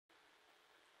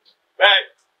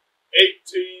back 18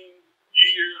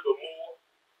 years or more,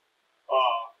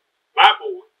 my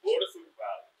board of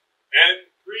supervisors, and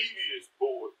previous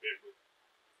board members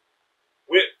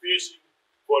went fishing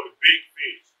for the big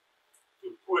fish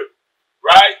to put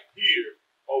right here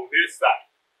on this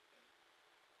site.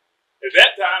 At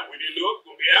that time, we didn't know it was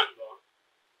going to be Amazon.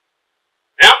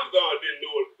 Amazon didn't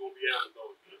know it was going to be Amazon.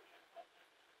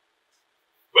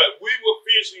 But we were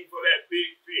fishing for that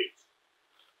big fish.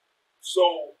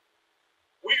 So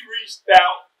we reached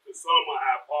out to some of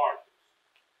our partners.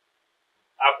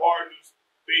 Our partners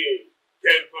being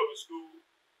Canton Public School,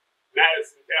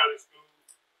 Madison County School,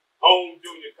 Home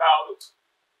Junior College,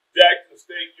 Jackson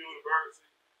State University,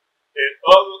 and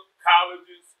other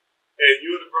colleges and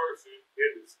universities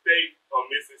in the state of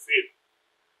Mississippi.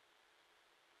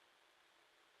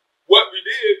 What we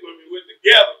did when we went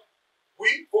together,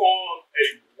 we formed a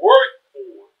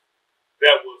workforce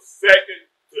that was second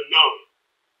to none.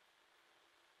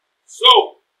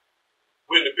 So,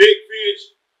 when the big fish,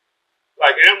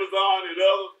 like Amazon and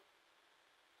others,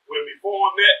 when we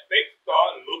formed that, they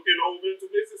started looking over into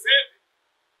Mississippi.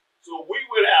 So we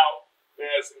went out,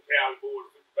 Madison County Board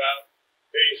of Supervisors,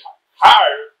 they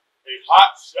hired a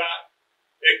hotshot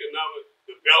economic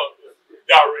development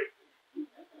director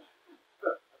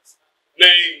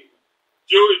named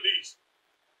Joey Deese.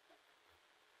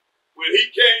 When he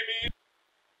came in,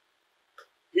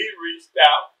 he reached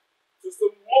out to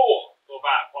some more of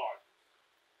our partners.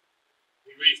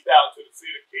 He reached out to the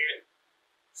City of Canton,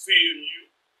 CMU,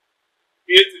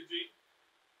 Entity,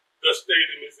 the state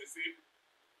of Mississippi,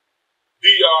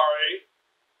 DRA,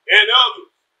 and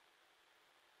others.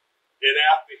 And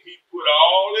after he put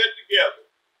all that together,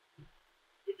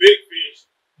 the big fish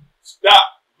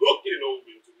stopped looking over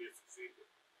into Mississippi.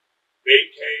 They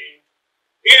came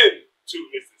into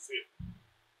Mississippi.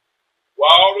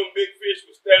 While all them big fish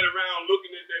were standing around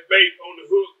looking at that bait on the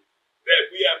hook that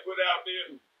we had put out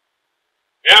there,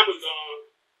 Amazon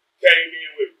came in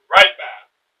with right by.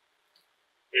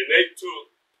 And they took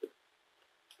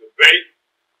the bait,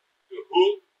 the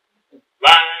hook,